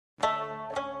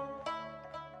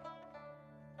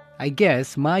I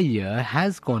guess my year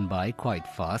has gone by quite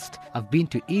fast. I've been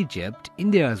to Egypt,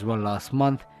 India as well last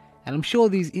month, and I'm sure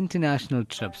these international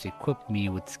trips equipped me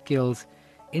with skills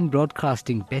in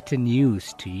broadcasting better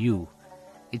news to you.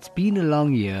 It's been a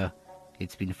long year.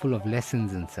 It's been full of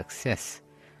lessons and success.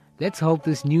 Let's hope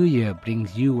this new year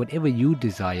brings you whatever you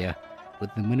desire, with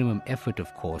the minimum effort,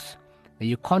 of course. May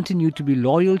you continue to be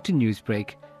loyal to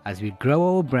Newsbreak as we grow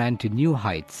our brand to new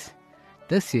heights.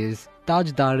 This is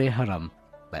Tajdar-e-Haram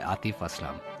by Atif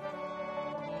Aslam.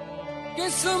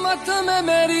 किस्मत में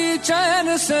मेरी चैन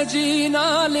से जीना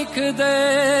लिख दे,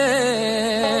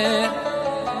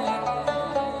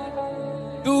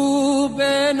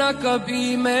 डूबे न कभी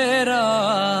मेरा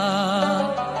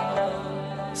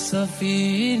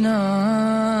सफीना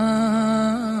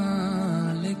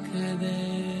लिख दे।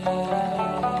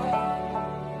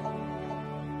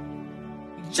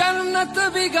 जन्नत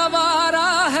भी गवारा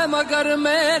है मगर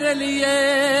मेरे लिए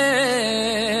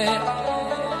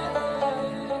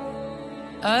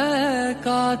ऐ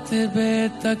कातिबे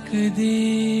तकदीर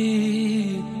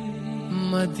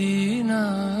मदीना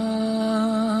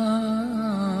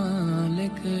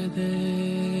लिख दे।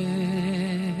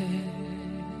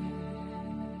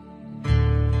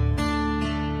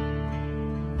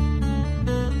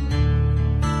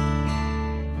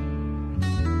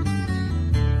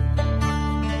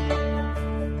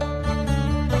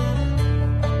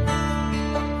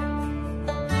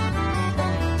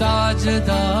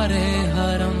 ताजदारे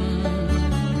हरम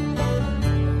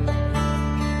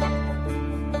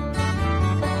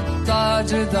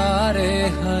ताजदारे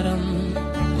हरम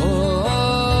हो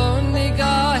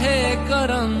निगाहे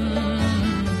करम,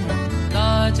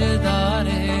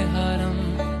 ताजदारे हरम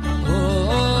हो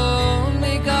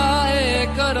निगाहे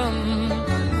करम।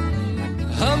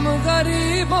 हम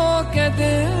गरीबों के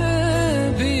दिल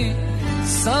भी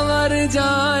संवर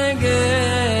जाएंगे,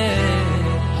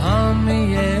 हम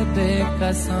ये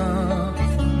बेकसां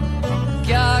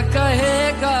क्या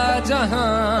कहेगा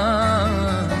जहां,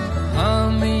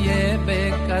 हम ये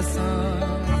बेकसां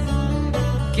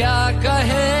क्या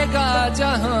कहेगा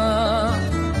जहां।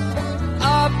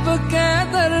 आपके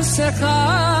दर से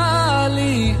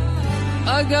खाली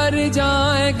अगर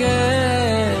जाएंगे,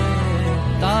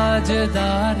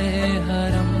 ताजदारे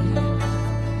हरम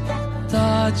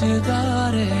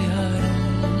ताजदारे हरम।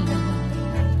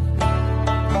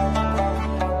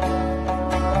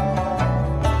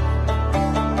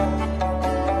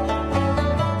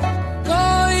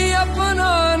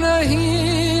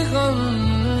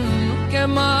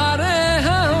 मारे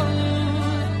हम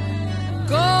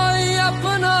कोई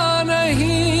अपना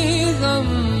नहीं, गम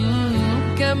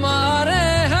के मारे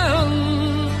हम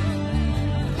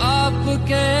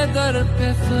आपके दर पे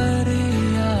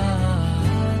फरियाद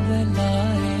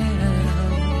लाए हम।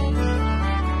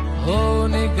 हो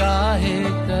निगाहे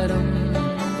करम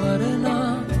वरना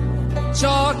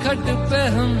चौखट पे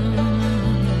हम,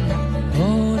 हो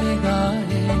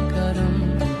निगाहे करम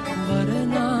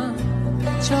वरना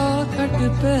चौखट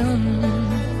पे हम।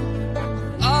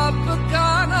 आपका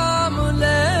नाम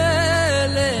ले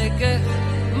लेके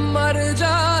मर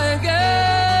जाएंगे,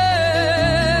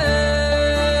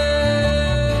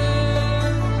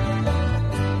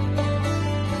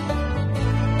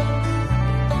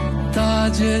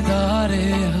 ताजदारे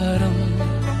हरम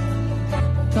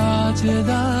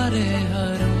ताजदारे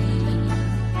हरम।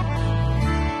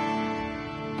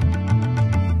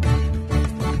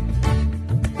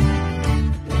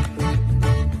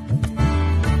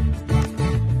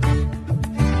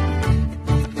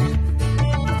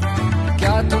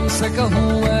 तुमसे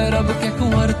कहूँ ऐ रब के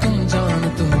कुंवर तुम जान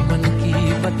तो मन की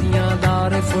बतियां,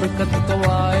 दार फुरकत तो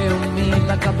आए उम्मीद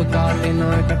कब काटे ना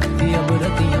कटती अब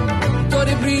रतियां।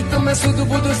 तोरी प्रीत में सुध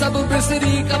बुध सब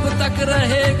बिसरी, कब तक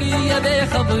रहेगी ये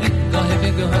बेखबरी। काहे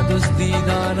बिगहा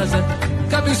दुस्तीदा नजर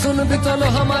कभी सुन भी तो लो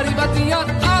हमारी बतियां।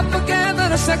 आपके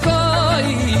दर से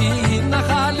कोई न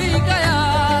खाली गया,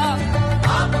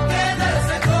 आपके दर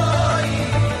से कोई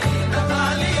न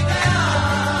खाली गया,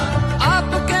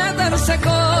 आपके दर से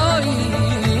कोई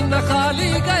न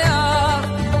खाली गया।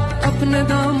 अपने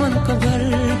दामन को भर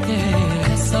के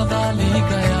सवाली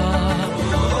गया,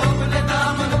 अपने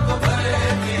दामन को भर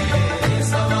के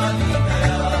सवाली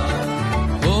गया।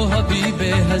 ओ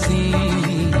हबीबे हज़ी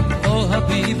ओ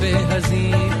हबीबे हज़ी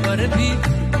पर भी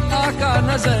आका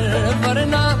नजर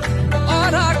वरना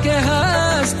और आके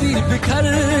हस्ती बिखर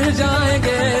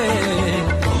जाएंगे।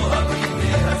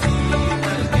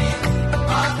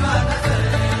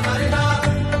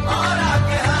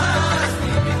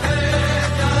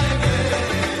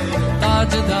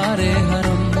 ताजदारे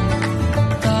हरम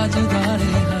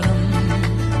ताजदारे हरम।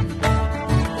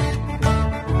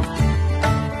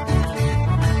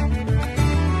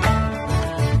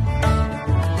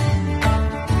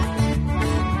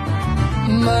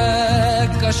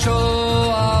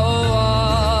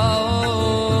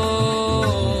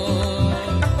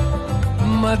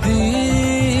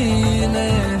 मदीने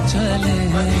चले,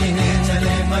 मदीने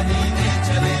चले, मदीने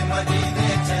चले,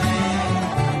 मदीने चले।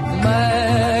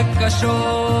 मैं कशो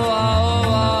आओ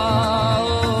आओ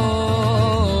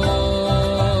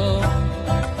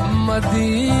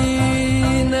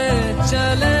मदीने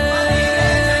चले,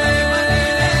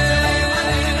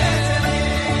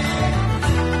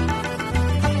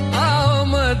 आओ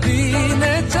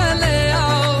मदीने चले,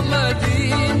 आओ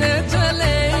मदीने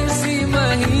चले, इसी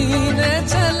महीने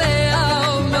चले,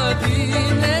 आओ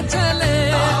मदीने चले,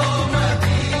 आओ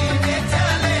मदीने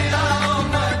चले, आओ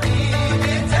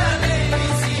मदीने चले,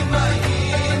 इसी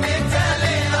महीने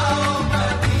चले, आओ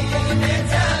मदीने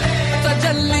चले।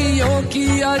 तजल्लियों की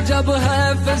अजब है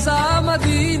फिजा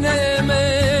मदीने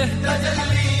में,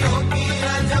 तजल्लियों की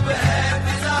अजब है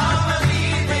फिजा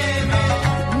मदीने में,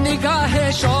 निगाहे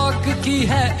शौक की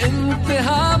है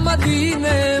इंतहा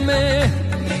मदीने में,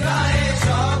 निगाहे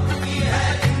शौक की है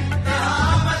इंतहा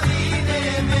मदीने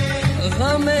में,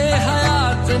 गमे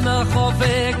हयात न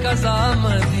खौफे कज़ा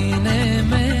मदीने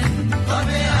में,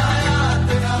 हमें हयात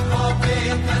न खौफे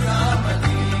कज़ा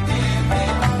मदीने में,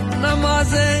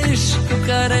 नमाज़े इश्क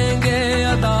करेंगे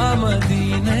अदा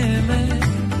मदीने में,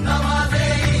 नमाज़े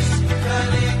इश्क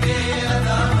करेंगे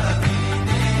अदा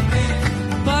मदीने में,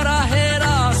 बराहे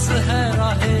रास है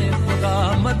राहे खुदा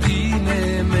मदीने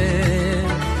में,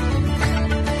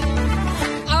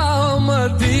 आओ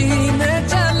मदीने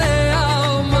चले,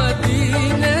 आओ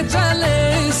मदीने चले,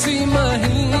 इसी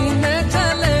महीने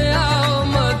चले, आओ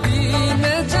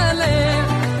मदीने चले,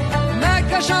 मैं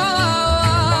कशा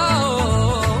आओ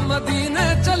मदीने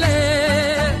चले,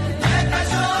 मैं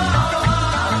कशो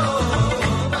आओ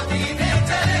मदीने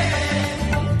चले,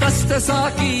 दस्त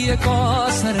साकी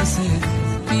कौसर से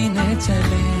पीने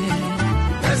चले,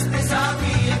 दस्त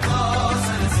साकी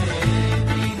कौसर से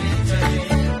पीने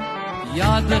चले।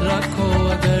 याद रखो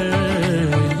अगर,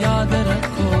 याद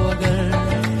रखो अगर,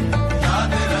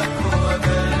 याद रखो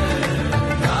अगर,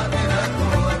 याद रखो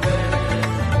अगर,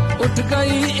 उठ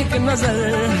गई एक नजर,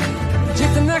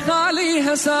 जितने खाली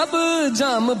है सब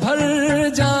जाम भर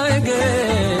जाएंगे,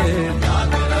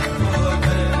 याद रखो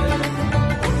अगर,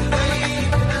 उठ गई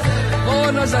एक नजर, वो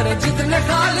नजर जितने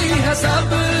खाली है सब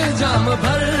जाम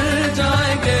भर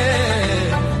जाएंगे,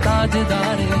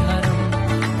 ताजदारे हरम,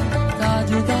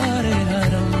 ताजदारे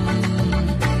हरम।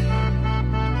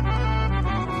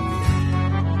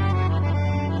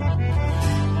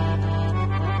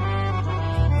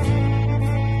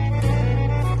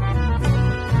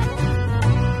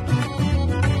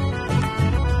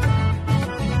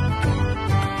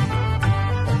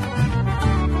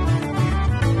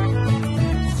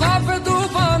 खौफ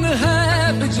तूफान है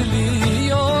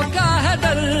बिजलियों का है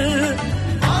डर,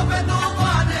 अब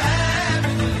तूफान है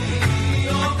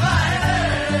बिजलियों का है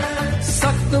डर,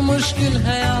 सख्त मुश्किल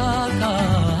है आका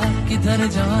किधर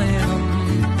जाए हम,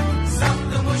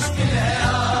 सख्त मुश्किल है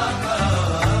आका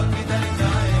किधर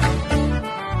जाए हम,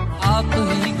 आप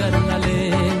ही कर न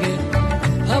लेंगे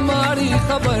हमारी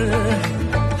खबर,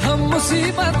 हम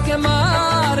मुसीबत के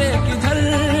मारे किधर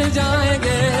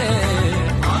जाएंगे,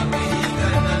 आप ही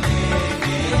कर न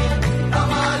लेंगे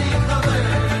हमारी खबर,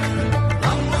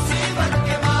 हम मुसीबत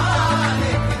के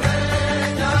मारे किधर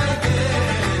जाएंगे,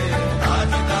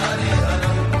 ताजदारे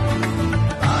हरम,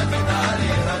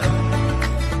 ताजदारे हरम,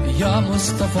 या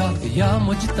मुस्तफा या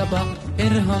मुजतबा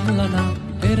इरहम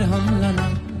लना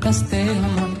कस्ते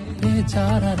हम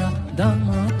बेचारा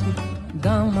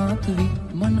दामातुवी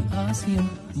मन आसियम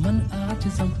मन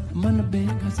आजिज़म मन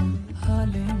बेगज़म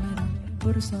हाले मेरा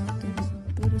पुरसातु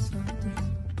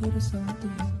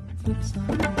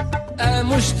ए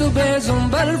मुश्तबे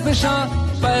जुम्बर फिशा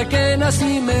पैके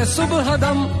नसी में सुबह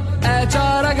दम, ए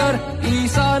चार अगर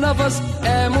ईसा नफस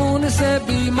ए मून से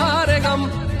बीमार गम,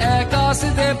 ए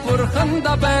कासिदे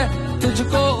पुरखंदा पे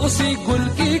तुझको उसी गुल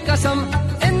की कसम,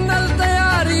 इन्नल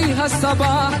तैयारी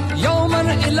हसबा यौमन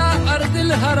इला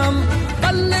अर्दिल हरम,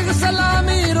 बल्लिग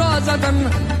सलामी रोज़दन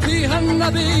फीहन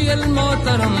नबील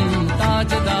मोहतरम,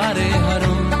 ताजदारे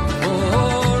हरम ओ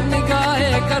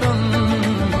निगाहे करम,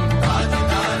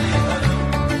 ताजदारे हरम,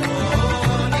 ओ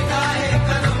निगाहे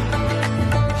करम,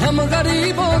 हम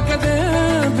गरीबों के दिल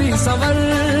भी संवर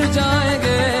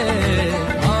जाएंगे,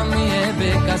 हम ये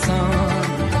बेकसां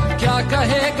क्या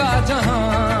कहेगा जहां,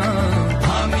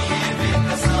 हम ये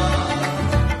बेकसां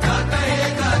क्या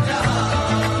कहेगा जहां,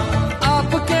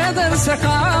 आपके दर से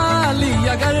खाली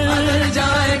अगर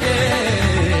जाएंगे,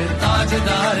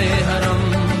 ताजदारे हरम,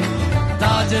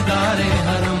 ताजदारे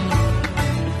हरम,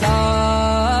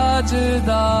 ताजदार